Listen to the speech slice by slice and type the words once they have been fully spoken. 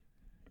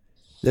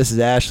This is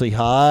Ashley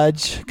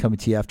Hodge coming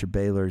to you after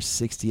Baylor's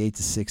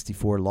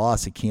 68-64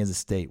 loss at Kansas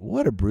State.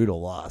 What a brutal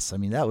loss. I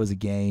mean, that was a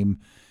game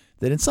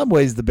that in some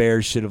ways the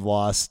Bears should have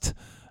lost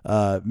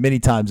many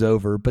times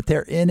over, but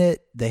they're in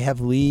it. They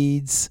have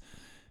leads,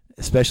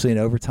 especially in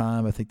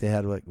overtime. I think they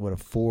had a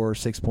 4 or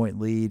 6 point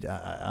lead.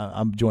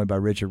 I'm joined by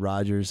Richard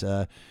Rogers.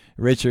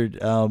 Richard,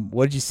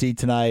 what did you see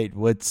tonight?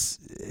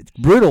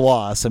 Brutal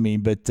loss? I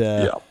mean, but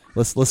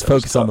let's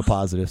focus on the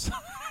positives.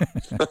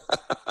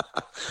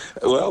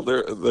 Well,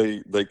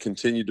 they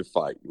continue to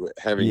fight,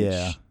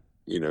 having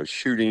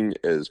shooting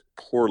as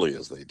poorly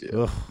as they did.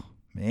 Ugh,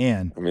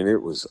 man, I mean,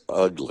 it was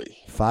ugly.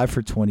 5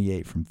 for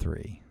 28 from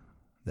 3.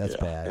 That's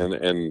bad.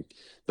 And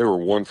they were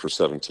 1 for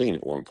 17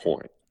 at one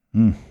point.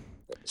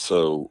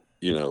 So,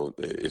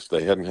 if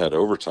they hadn't had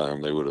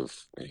overtime, they would have,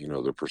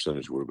 their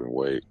percentage would have been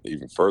way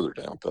even further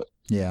down. But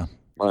yeah,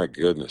 my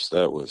goodness,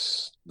 that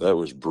was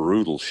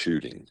brutal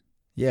shooting.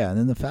 Yeah, and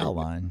then the foul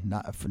line,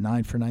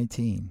 9 for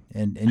 19,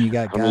 and you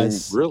got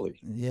guys. Really?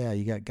 Yeah,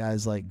 you got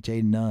guys like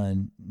Jaden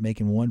Nunn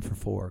making 1 for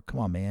 4.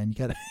 Come on, man,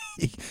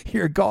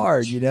 you're a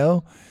guard,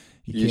 You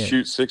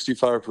shoot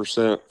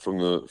 65% from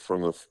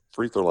the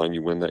free throw line,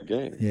 you win that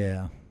game.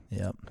 Yeah,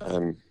 yep.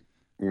 And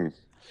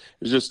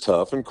it's just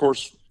tough. And of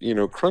course,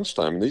 crunch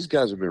time. These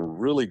guys have been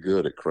really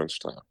good at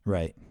crunch time,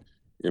 right?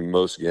 In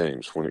most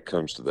games, when it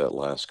comes to that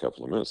last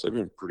couple of minutes, they've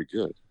been pretty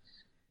good.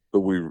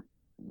 But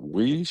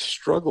we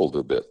struggled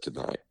a bit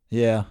tonight.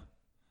 Yeah.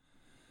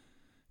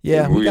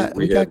 Yeah, we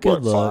got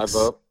good looks.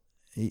 5 up.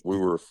 We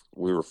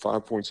were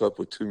 5 points up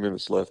with 2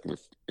 minutes left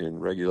in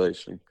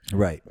regulation.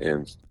 Right.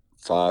 And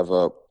 5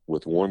 up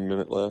with 1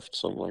 minute left,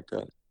 something like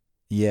that.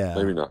 Yeah.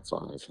 Maybe not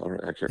 5. I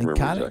can't remember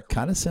exactly.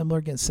 Kind of similar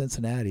against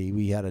Cincinnati.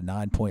 We had a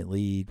 9-point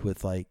lead with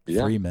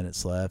 3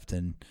 minutes left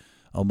and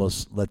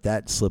almost let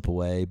that slip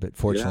away, but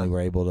fortunately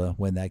we're able to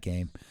win that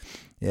game.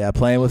 Yeah,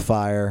 playing with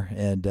fire.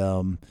 And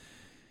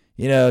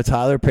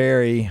Tyler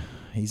Perry,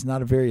 he's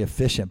not a very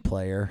efficient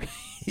player.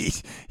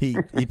 he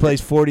plays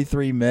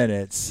 43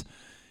 minutes.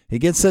 He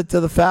gets sent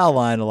to the foul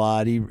line a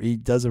lot. He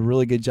does a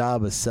really good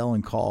job of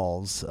selling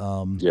calls.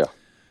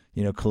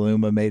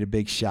 Kaluma made a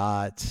big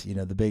shot.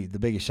 The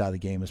biggest shot of the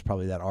game was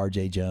probably that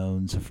R.J.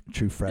 Jones, a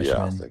true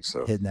freshman, I think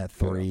so. Hitting that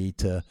 3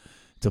 to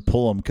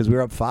pull him because we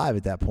were up 5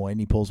 at that point, and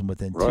he pulls them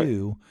within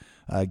 2.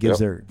 Gives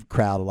their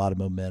crowd a lot of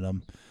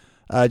momentum.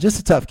 Just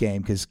a tough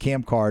game because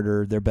Cam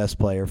Carter, their best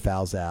player,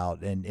 fouls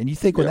out. And you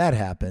think when that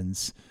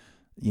happens,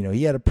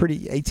 he had a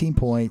pretty 18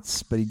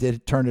 points, but he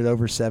did turn it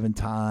over 7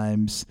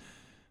 times.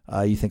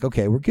 You think,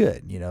 okay, we're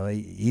good.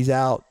 He's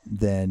out,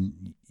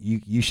 then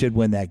you should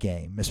win that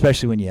game,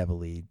 especially when you have a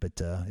lead.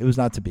 But it was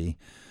not to be.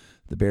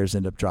 The Bears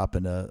end up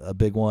dropping a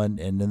big one,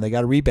 and then they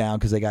got a rebound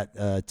because they got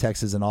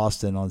Texas and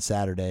Austin on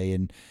Saturday.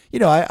 And,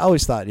 I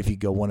always thought if you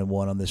go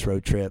 1-1 on this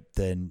road trip,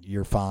 then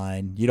you're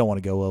fine. You don't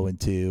want to go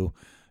 0-2.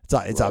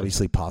 It's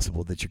obviously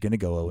possible that you're going to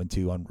go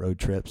 0-2 on road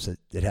trips.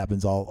 It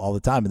happens all the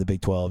time in the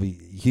Big 12.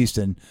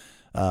 Houston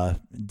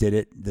did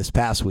it this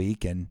past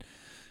week, and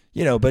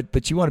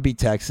but you want to beat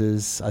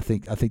Texas. I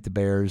think the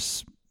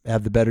Bears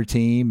have the better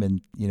team,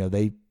 and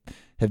they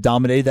have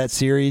dominated that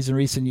series in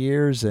recent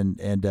years,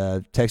 and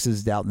Texas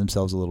is doubting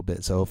themselves a little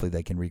bit. So hopefully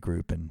they can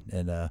regroup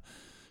and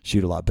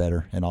shoot a lot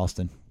better in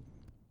Austin.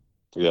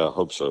 Yeah, I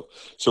hope so.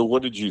 So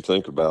what did you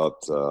think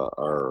about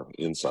our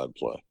inside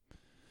play?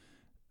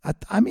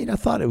 I mean, I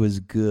thought it was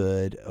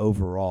good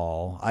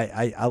overall.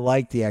 I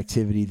liked the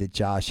activity that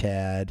Josh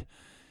had.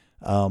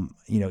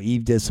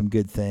 Eve did some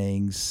good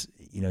things.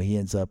 He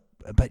ends up,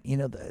 but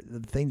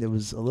the thing that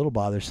was a little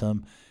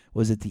bothersome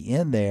was at the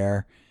end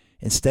there,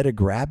 instead of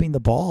grabbing the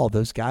ball,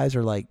 those guys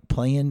are like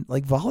playing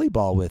like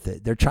volleyball with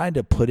it. They're trying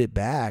to put it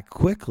back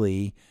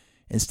quickly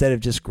instead of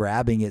just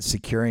grabbing it,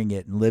 securing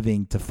it, and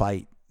living to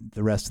fight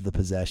the rest of the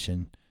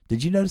possession.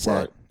 Did you notice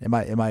that? Am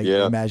I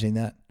imagining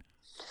that?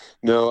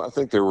 No, I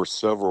think there were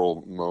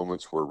several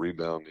moments where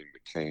rebounding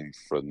became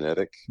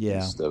frenetic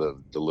instead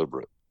of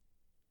deliberate.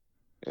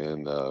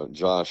 And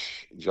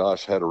Josh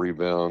had a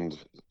rebound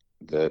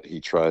that he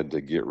tried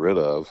to get rid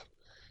of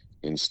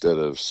instead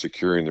of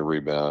securing the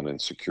rebound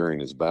and securing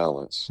his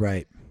balance.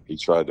 Right. He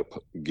tried to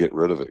get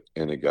rid of it,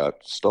 and it got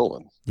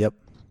stolen. Yep.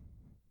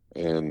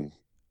 And,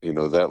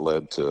 that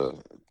led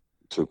to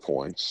 2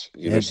 points.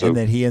 And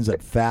then he ends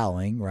up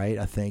fouling, right,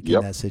 I think, in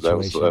that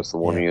situation. That's the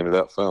one he ended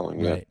up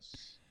fouling. Right. Yeah.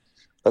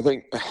 I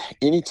think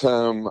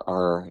anytime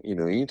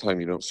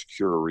you don't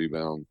secure a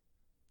rebound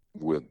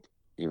with,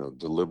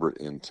 deliberate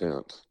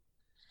intent,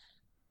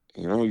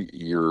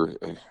 you're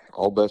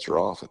all bets are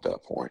off at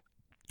that point.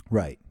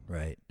 Right.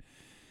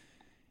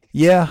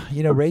 Yeah,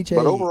 Ray J.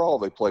 But overall,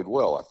 they played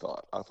well.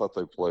 I thought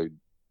they played.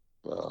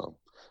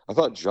 I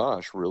thought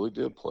Josh really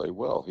did play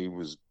well. He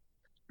was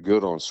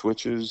good on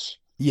switches.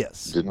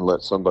 Yes. Didn't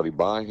let somebody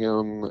by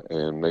him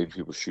and made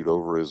people shoot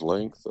over his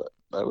length.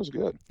 That was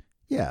good.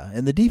 Yeah,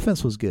 and the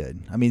defense was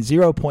good. I mean,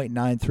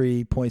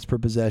 0.93 points per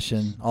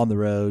possession on the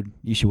road.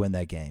 You should win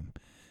that game.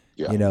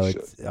 Yeah,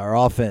 our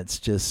offense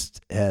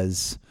just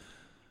has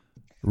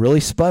really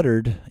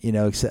sputtered.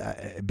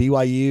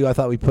 BYU, I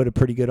thought we put a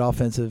pretty good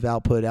offensive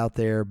output out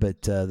there,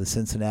 but the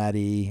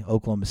Cincinnati,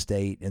 Oklahoma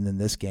State, and then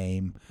this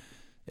game,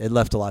 it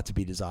left a lot to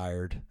be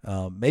desired.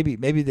 Maybe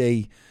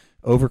they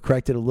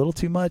overcorrected a little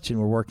too much, and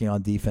we're working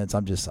on defense.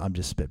 I'm just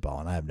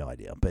spitballing. I have no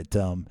idea, but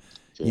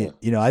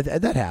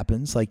that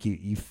happens. Like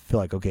you feel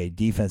like, okay,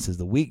 defense is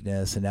the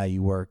weakness, and now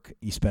you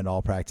spend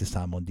all practice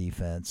time on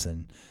defense,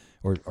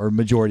 or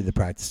majority of the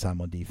practice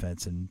time on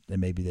defense, and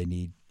maybe they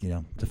need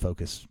to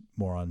focus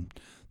more on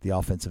the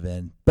offensive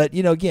end. But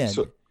again,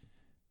 so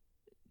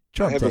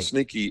I have a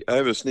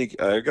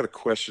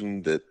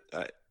question that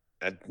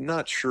I'm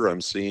not sure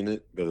I'm seeing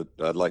it, but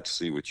I'd like to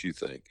see what you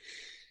think.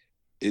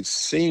 It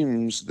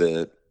seems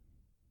that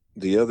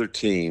the other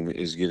team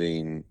is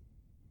getting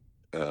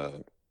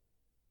a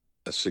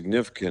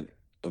significant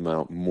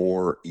amount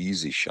more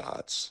easy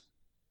shots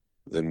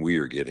than we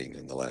are getting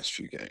in the last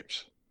few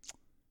games.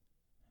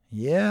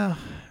 Yeah,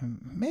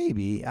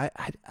 maybe.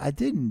 I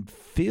didn't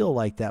feel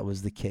like that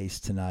was the case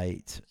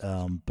tonight,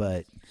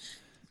 but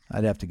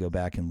I'd have to go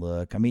back and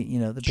look. I mean,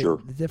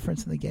 the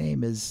difference in the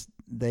game is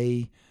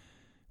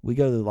we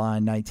go to the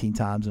line 19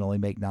 times and only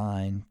make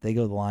 9. They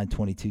go to the line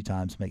 22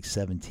 times, make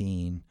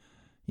 17.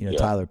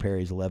 Tyler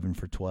Perry's 11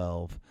 for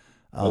 12.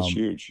 That's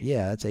huge.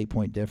 Yeah, that's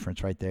 8-point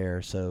difference right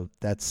there. So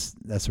that's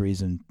the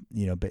reason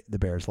the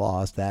Bears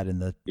lost. That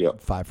and the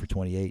 5 for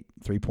 28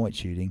 3-point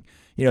shooting.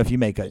 If you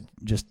make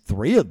just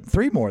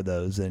three more of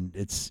those, then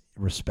it's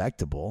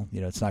respectable.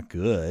 It's not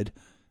good.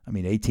 I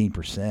mean,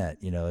 18%.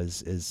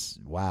 Is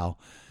wow.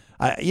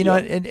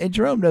 And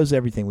Jerome knows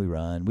everything we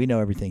run. We know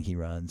everything he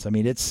runs. I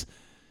mean, it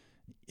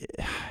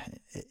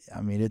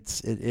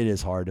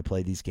is hard to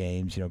play these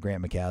games.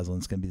 Grant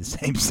McCaslin's going to be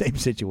the same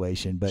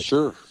situation. But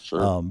sure.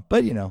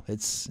 But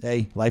it's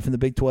life in the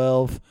Big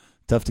 12.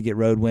 Tough to get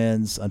road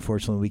wins.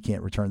 Unfortunately, we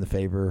can't return the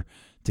favor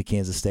to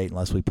Kansas State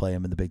unless we play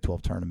them in the Big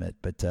 12 tournament.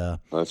 But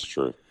that's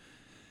true.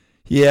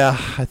 Yeah,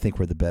 I think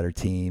we're the better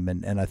team,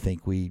 and I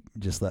think we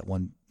just let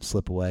one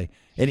slip away.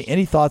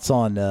 Any thoughts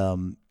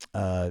on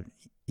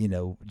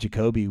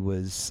Jacoby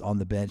was on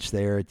the bench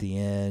there at the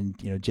end.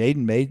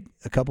 Jaden made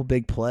a couple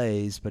big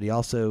plays, but he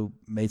also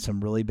made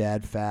some really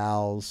bad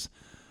fouls.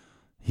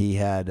 He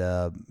had,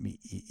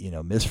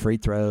 missed free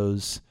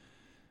throws.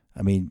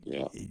 I mean,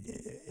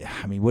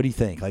 what do you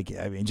think?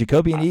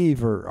 Jacoby and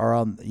Eve are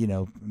on,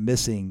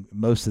 missing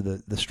most of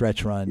the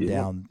stretch run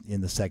down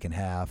in the second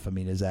half. I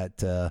mean, is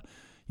that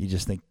you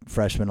just think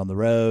freshmen on the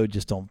road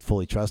just don't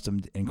fully trust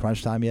them in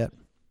crunch time yet?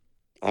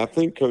 I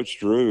think Coach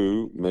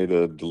Drew made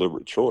a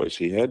deliberate choice.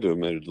 He had to have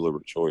made a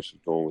deliberate choice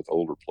of going with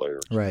older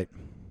players. Right.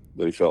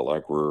 That he felt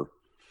like were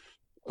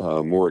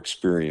more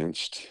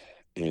experienced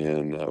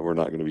and we're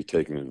not going to be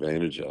taken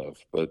advantage of.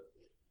 But,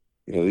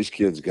 these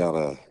kids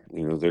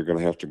they're going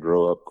to have to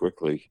grow up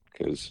quickly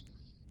because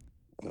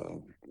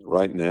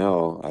right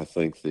now I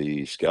think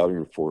the scouting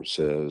report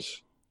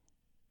says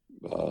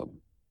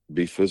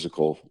be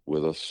physical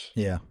with us.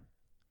 Yeah.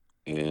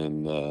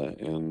 And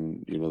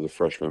the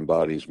freshman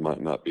bodies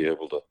might not be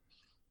able to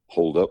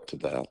hold up to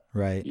that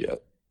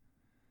yet.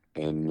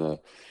 And,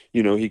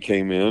 he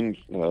came in,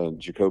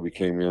 Jacoby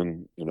came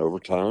in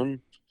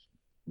overtime,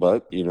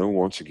 but,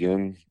 once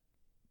again,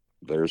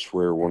 there's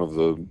where one of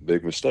the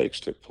big mistakes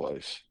took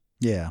place.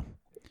 Yeah.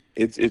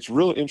 It's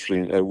really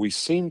interesting. We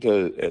seem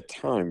to, at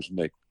times,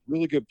 make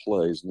really good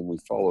plays, and then we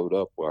followed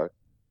up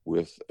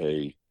with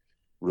a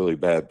really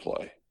bad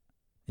play.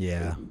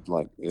 Yeah.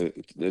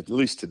 At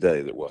least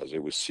today it was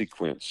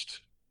sequenced.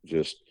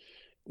 Just,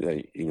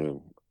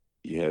 you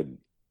had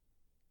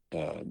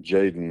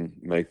Jaden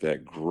make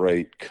that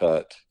great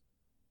cut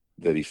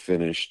that he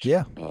finished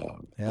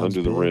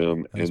under the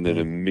rim and then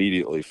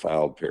immediately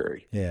fouled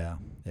Perry. Yeah.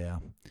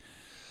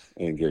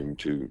 And gave him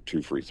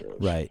two free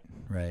throws. Right.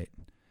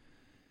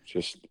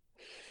 Just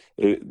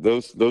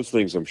those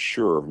things I'm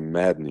sure are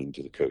maddening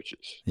to the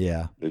coaches.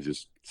 Yeah. They're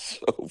just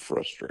so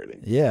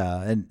frustrating.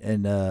 Yeah,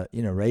 and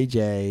Ray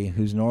J,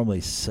 who's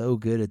normally so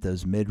good at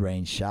those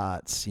mid-range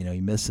shots,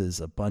 he misses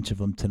a bunch of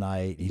them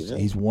tonight.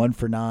 He's 1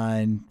 for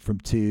 9 from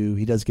 2.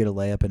 He does get a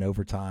layup in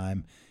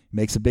overtime.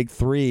 Makes a big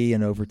 3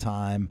 in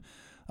overtime.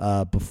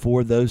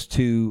 Before those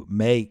 2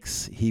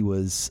 makes, he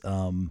was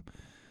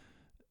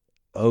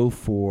 0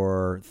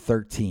 for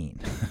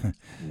 13.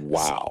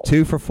 Wow.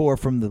 2 for 4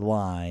 from the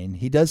line.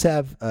 He does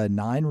have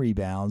 9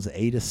 rebounds,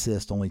 8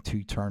 assists, only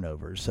 2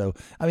 turnovers. So,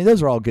 I mean,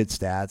 those are all good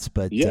stats,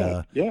 but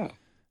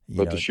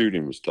but the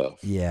shooting was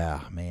tough.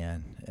 Yeah,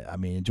 man. I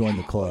mean, join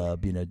the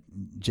club.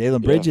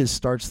 Jalen Bridges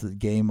starts the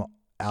game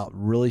out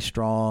really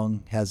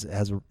strong, has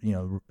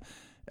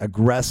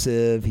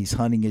aggressive. He's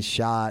hunting his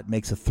shot,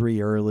 makes a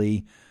 3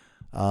 early.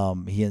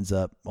 He ends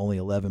up only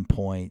 11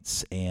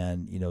 points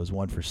and, is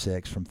 1 for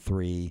 6 from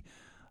 3.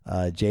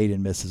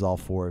 Jaden misses all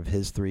 4 of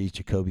his threes.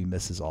 Jacoby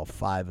misses all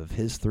 5 of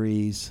his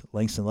threes.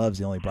 Langston Love's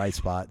the only bright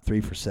spot,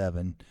 3 for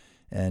 7.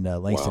 And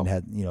Langston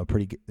had,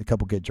 a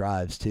couple good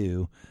drives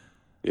too.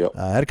 Yep.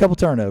 Had a couple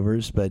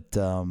turnovers, but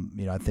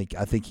I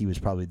think he was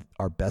probably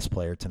our best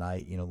player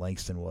tonight.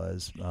 Langston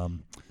was.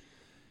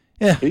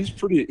 He's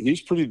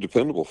pretty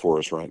dependable for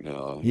us right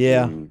now.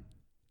 Yeah.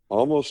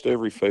 almost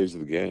every phase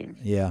of the game.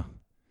 Yeah.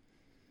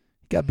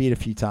 Got beat a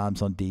few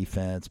times on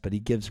defense, but he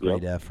gives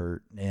great Yep.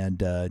 effort and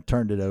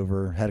turned it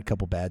over. Had a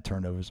couple bad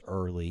turnovers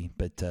early,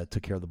 but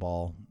took care of the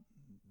ball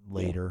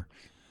later.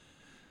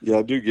 Yeah,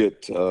 I do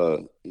get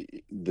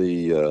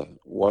the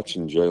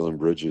watching Jalen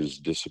Bridges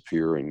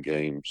disappear in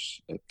games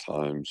at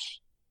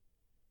times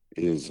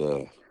is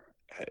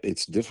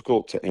it's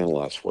difficult to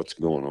analyze what's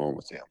going on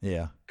with him.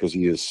 Yeah, because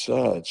he is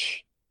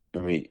such. I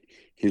mean,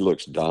 he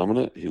looks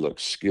dominant. He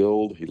looks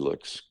skilled. He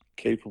looks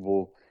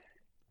capable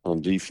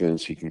on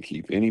defense. He can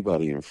keep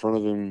anybody in front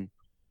of him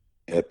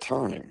at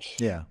times.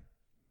 Yeah.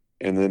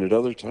 And then at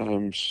other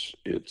times,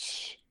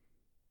 it's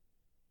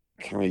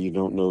kind of you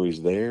don't know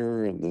he's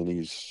there, and then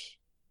he's.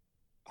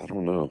 I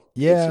don't know.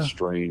 Yeah. It's a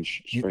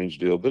strange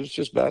deal, but it's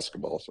just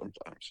basketball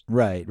sometimes.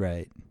 Right.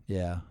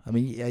 Yeah. I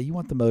mean, yeah, you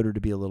want the motor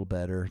to be a little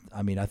better.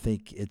 I mean, I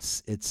think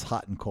it's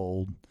hot and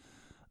cold.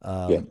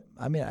 Yeah.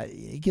 I mean,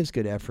 he gives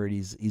good effort.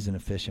 He's an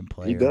efficient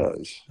player. He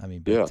does. I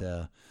mean, but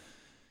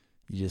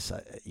you just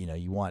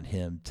you want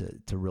him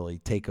to really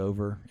take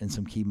over in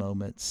some key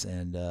moments,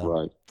 and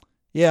right.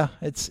 Yeah,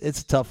 it's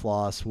a tough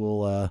loss.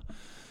 We'll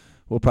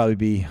probably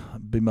be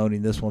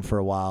bemoaning this one for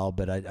a while,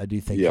 but I do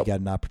think you got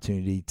an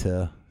opportunity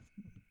to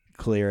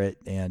clear it.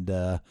 And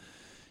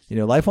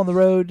life on the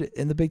road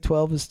in the Big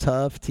 12 is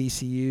tough.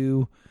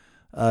 TCU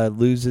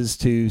loses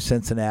to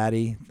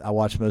Cincinnati. I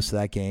watched most of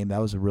that game. That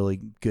was a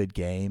really good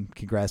game.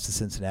 Congrats to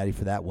Cincinnati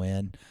for that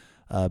win.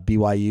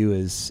 BYU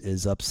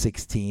is up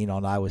 16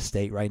 on Iowa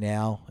State right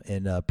now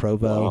in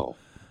Provo.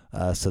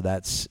 Wow. So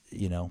that's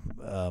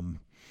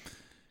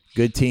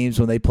good teams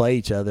when they play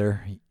each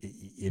other.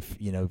 If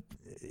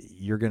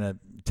you're gonna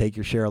take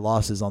your share of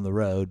losses on the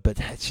road, but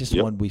it's just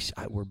one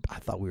I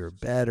thought we were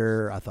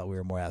better. I thought we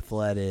were more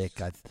athletic.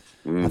 I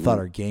thought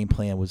our game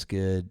plan was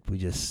good. We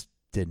just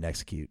didn't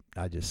execute.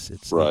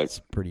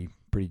 It's pretty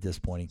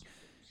disappointing.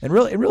 And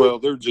really, well,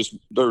 there were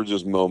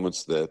just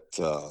moments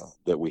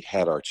that we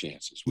had our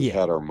chances. We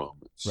had our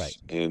moments, right?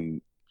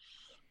 And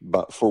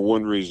but for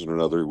one reason or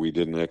another, we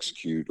didn't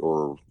execute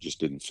or just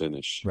didn't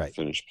finish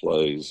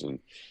plays. And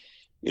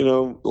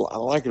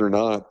like it or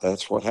not,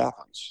 that's what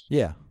happens.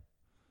 Yeah.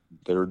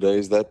 There are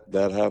days that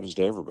happens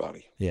to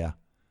everybody. Yeah.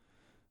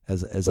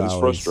 As I always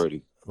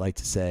frustrating. Like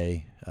to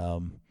say,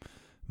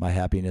 my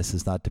happiness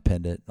is not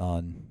dependent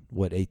on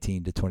what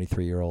 18 to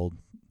 23-year-old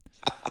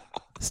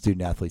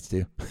student athletes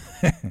do.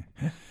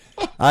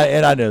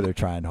 I know they're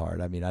trying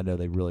hard. I mean, I know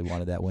they really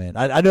wanted that win.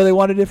 I know they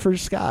wanted it for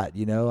Scott.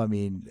 I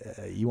mean,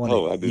 you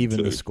want to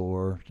even the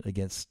score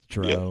against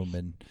Jerome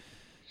and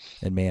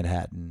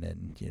Manhattan,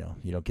 and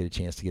you don't get a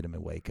chance to get him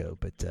in Waco.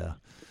 But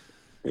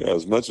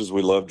as much as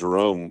we love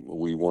Jerome,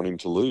 we want him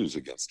to lose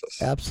against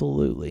us.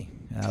 Absolutely,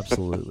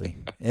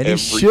 and he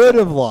should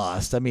have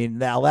lost. I mean,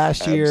 now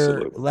last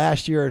year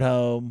at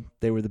home,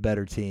 they were the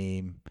better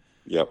team.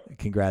 Yep.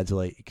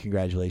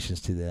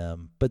 Congratulations to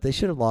them. But they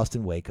should have lost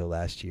in Waco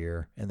last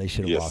year, and they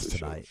should have lost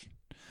tonight.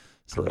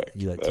 So correct.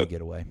 You let two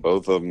get away.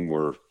 Both of them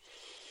were,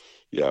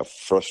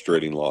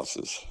 frustrating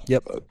losses.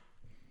 Yep. But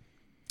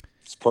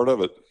it's part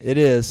of it. It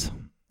is.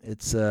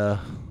 It's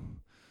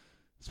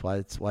why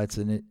it's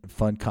a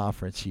fun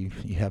conference. You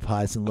have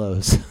highs and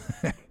lows.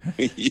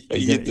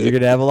 You're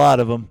gonna have a lot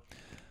of them.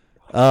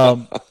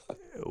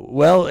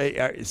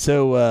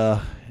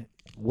 So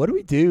what do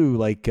we do?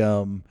 Like,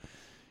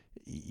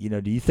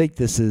 do you think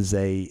this is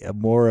a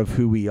more of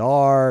who we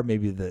are?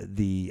 Maybe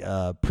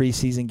the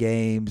preseason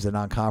games, the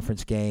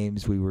non-conference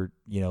games, we were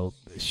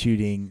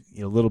shooting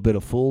a little bit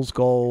of fool's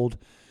gold,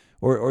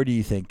 or do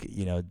you think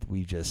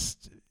we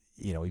just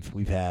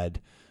we've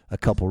had a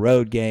couple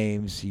road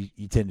games.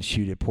 You tend to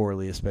shoot it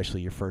poorly,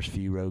 especially your first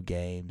few road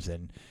games,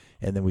 and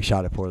then we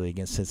shot it poorly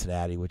against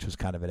Cincinnati, which was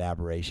kind of an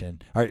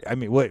aberration. I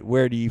mean,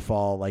 where do you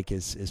fall, like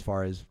as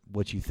far as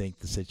what you think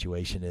the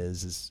situation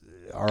is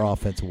our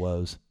offensive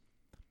woes?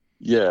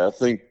 Yeah, I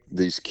think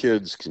these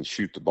kids can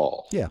shoot the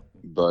ball. Yeah,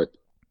 but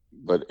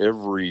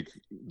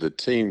the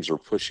teams are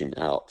pushing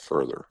out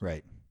further.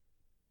 Right.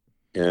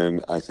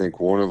 And I think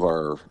one of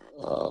our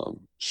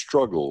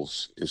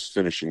struggles is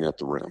finishing at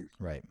the rim.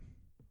 Right.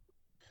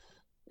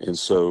 And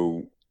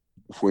so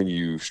when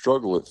you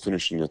struggle at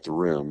finishing at the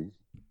rim,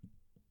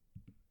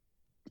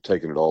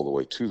 taking it all the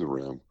way to the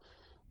rim,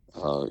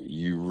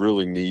 you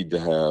really need to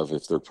have,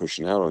 if they're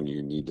pushing out on you,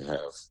 you need to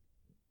have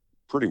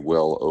pretty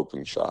well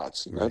open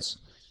shots. And that's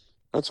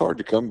hard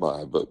to come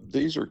by, but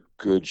these are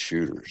good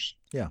shooters.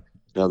 Yeah.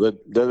 Now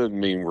that doesn't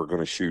mean we're going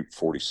to shoot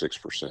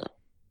 46%.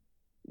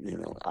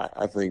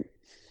 I think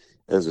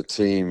as a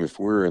team, if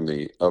we're in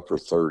the upper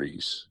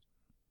 30s,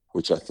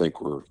 which I think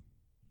we're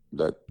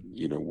going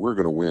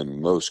to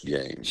win most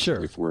games.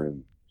 Sure. If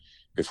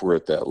we're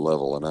at that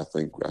level, and I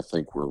think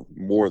we're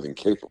more than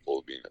capable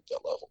of being at that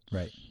level.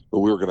 Right. But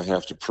we're going to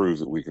have to prove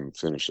that we can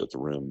finish at the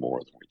rim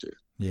more than we do.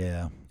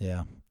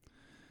 Yeah.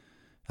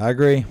 I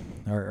agree.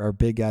 Our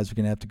big guys are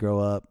going to have to grow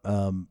up.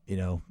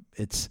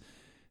 It's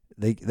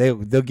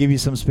they'll give you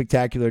some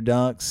spectacular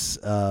dunks,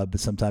 but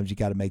sometimes you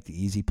got to make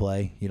the easy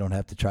play. You don't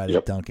have to try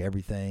to dunk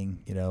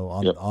everything.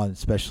 On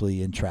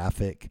especially in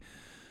traffic.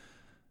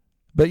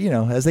 But,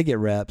 as they get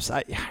reps,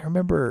 I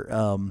remember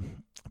I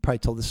probably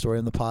told this story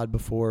on the pod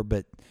before,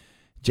 but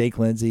Jake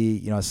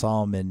Lindsey, I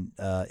saw him in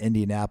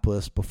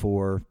Indianapolis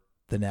before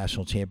the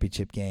national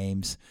championship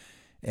games,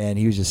 and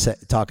he was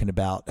just talking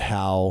about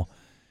how,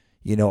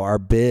 our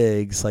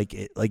bigs,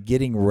 like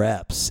getting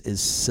reps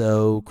is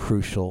so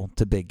crucial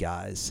to big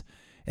guys.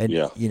 And,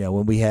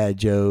 when we had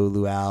Joe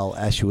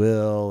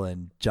Luau-Ashuil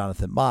and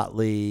Jonathan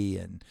Motley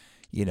and,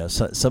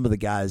 some of the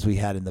guys we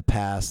had in the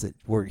past that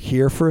were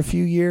here for a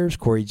few years,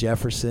 Corey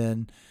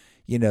Jefferson,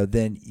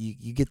 then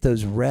you get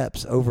those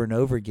reps over and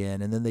over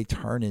again, and then they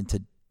turn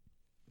into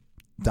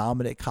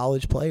dominant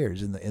college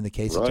players in the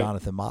case of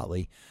Jonathan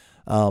Motley.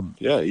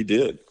 He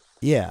did.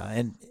 Yeah,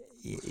 and,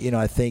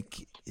 I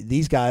think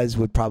these guys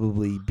would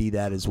probably be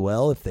that as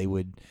well if they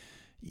would –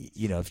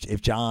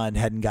 if John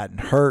hadn't gotten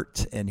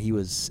hurt and he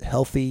was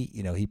healthy,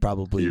 he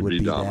probably would be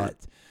dominant.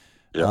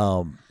 That.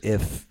 Yeah.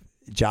 If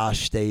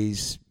Josh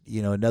stays,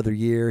 another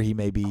year, he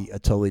may be a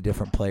totally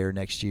different player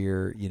next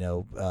year.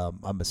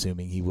 I'm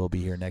assuming he will be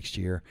here next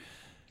year.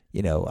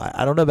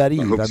 I don't know about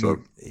Eve.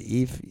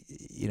 Eve,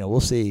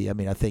 we'll see. I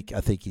mean, I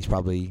think he's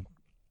probably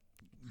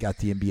got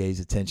the NBA's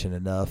attention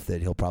enough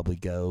that he'll probably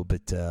go,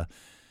 but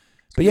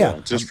yeah,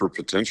 just for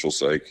potential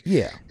sake,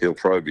 he'll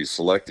probably be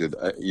selected.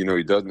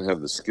 He doesn't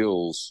have the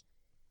skills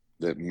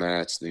that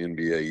match the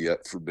NBA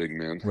yet for big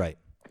men, right?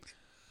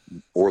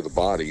 Or the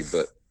body,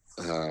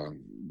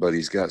 but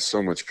he's got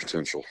so much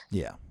potential.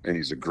 Yeah, and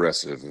he's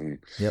aggressive, and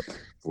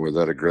boy,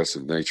 that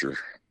aggressive nature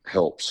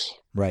helps.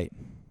 Right.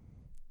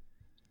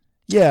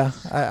 Yeah,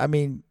 I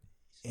mean,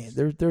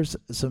 there's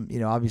some.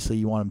 Obviously,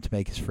 you want him to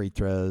make his free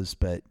throws,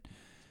 but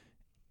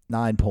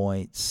 9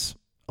 points.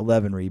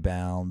 11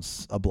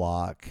 rebounds, a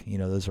block.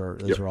 Those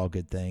are all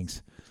good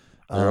things.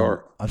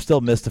 I'm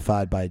still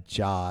mystified by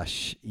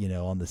Josh,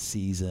 on the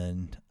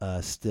season.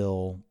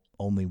 Still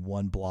only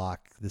one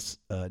block.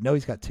 No,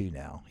 he's got two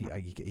now.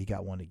 He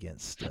got one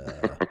against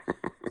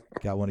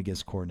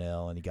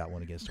Cornell, and he got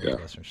one against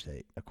Northwestern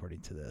State,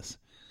 according to this.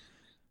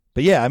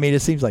 But yeah, I mean,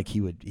 it seems like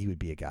he would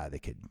be a guy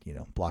that could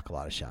block a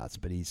lot of shots,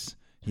 but he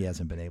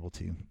hasn't been able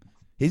to.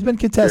 He's been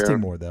contesting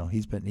more though.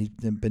 He's been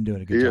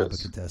doing a good job of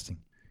contesting.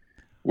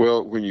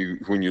 Well, when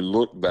you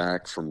look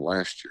back from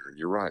last year,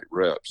 you're right,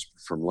 reps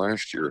from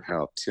last year,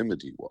 how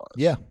timid he was.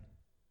 Yeah.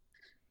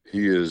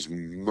 He is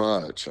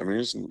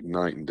it's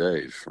night and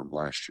day from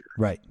last year.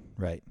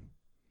 Right.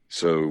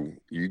 So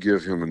you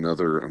give him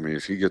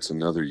if he gets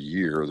another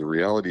year, the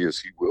reality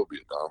is he will be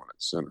a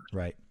dominant center.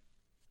 Right.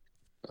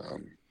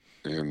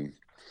 And,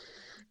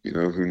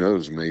 who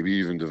knows, maybe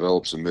even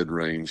develops a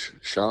mid-range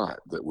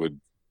shot that would,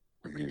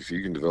 if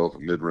you can develop a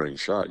mid-range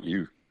shot,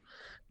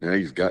 now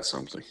you've got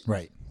something.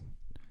 Right.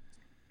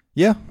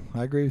 Yeah,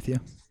 I agree with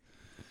you.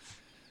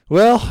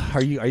 Well,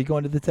 are you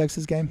going to the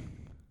Texas game?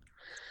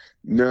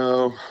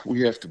 No,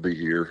 we have to be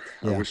here.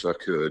 Yeah. I wish I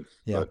could.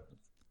 Yeah. But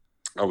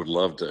I would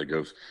love to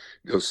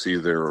go see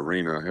their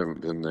arena. I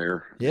haven't been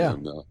there. Yeah.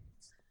 And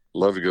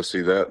love to go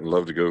see that, and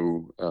love to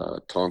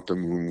go taunt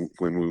them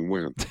when we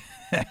win.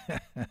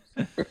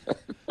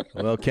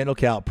 Well, Kendall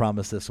Count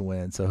promised us a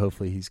win, so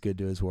hopefully he's good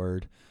to his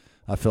word.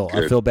 I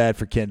feel bad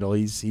for Kendall.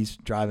 He's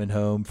driving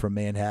home from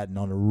Manhattan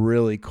on a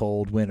really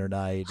cold winter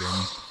night,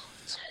 and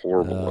it's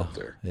horrible up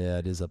there. Yeah,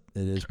 it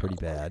is pretty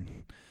bad.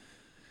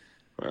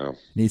 Well,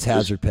 needs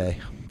hazard pay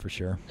for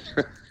sure.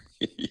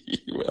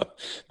 Well,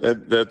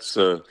 that's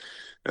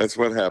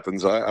what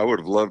happens. I would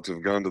have loved to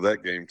have gone to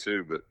that game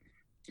too, but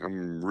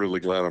I'm really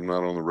glad I'm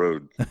not on the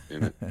road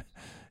in it.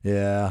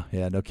 Yeah,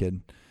 no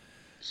kidding.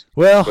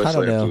 Well,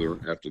 especially I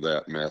don't know. After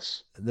that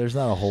mess, there's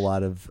not a whole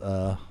lot of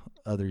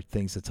other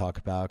things to talk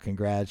about.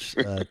 Congrats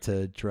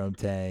to Jerome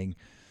Tang.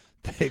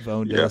 They've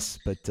owned us,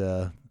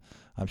 but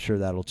I'm sure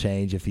that'll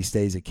change if he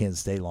stays at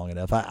Kansas State long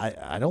enough.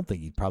 I don't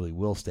think he probably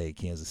will stay at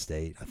Kansas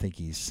State. I think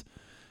he's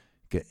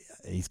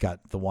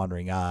got the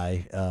wandering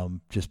eye,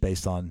 just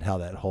based on how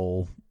that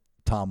whole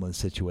Tomlin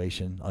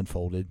situation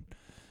unfolded.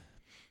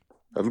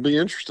 That'll be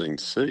interesting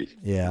to see.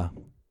 Yeah.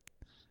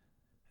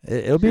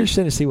 It'll be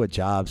interesting to see what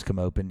jobs come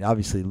open.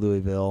 Obviously,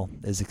 Louisville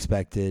is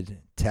expected.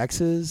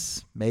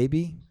 Texas,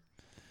 maybe.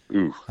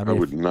 Ooh, I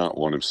would not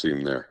want to see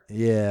him there.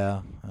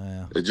 Yeah.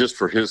 Just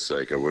for his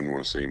sake, I wouldn't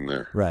want to see him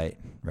there. Right.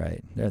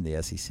 They're in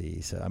the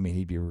SEC, so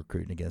he'd be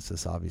recruiting against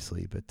us,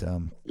 obviously. But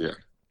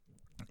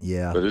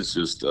yeah. But it's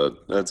just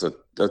that's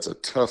a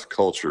tough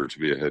culture to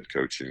be a head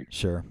coach in.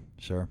 Sure.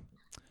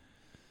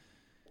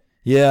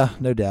 Yeah,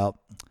 no doubt.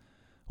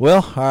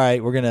 Well, all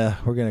right, we're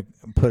gonna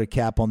put a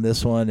cap on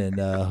this one and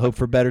hope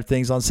for better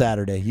things on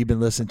Saturday. You've been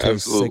listening to the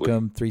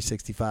Sikkim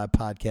 365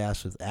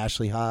 podcast with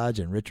Ashley Hodge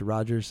and Richard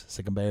Rogers,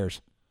 Sikkim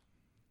Bears.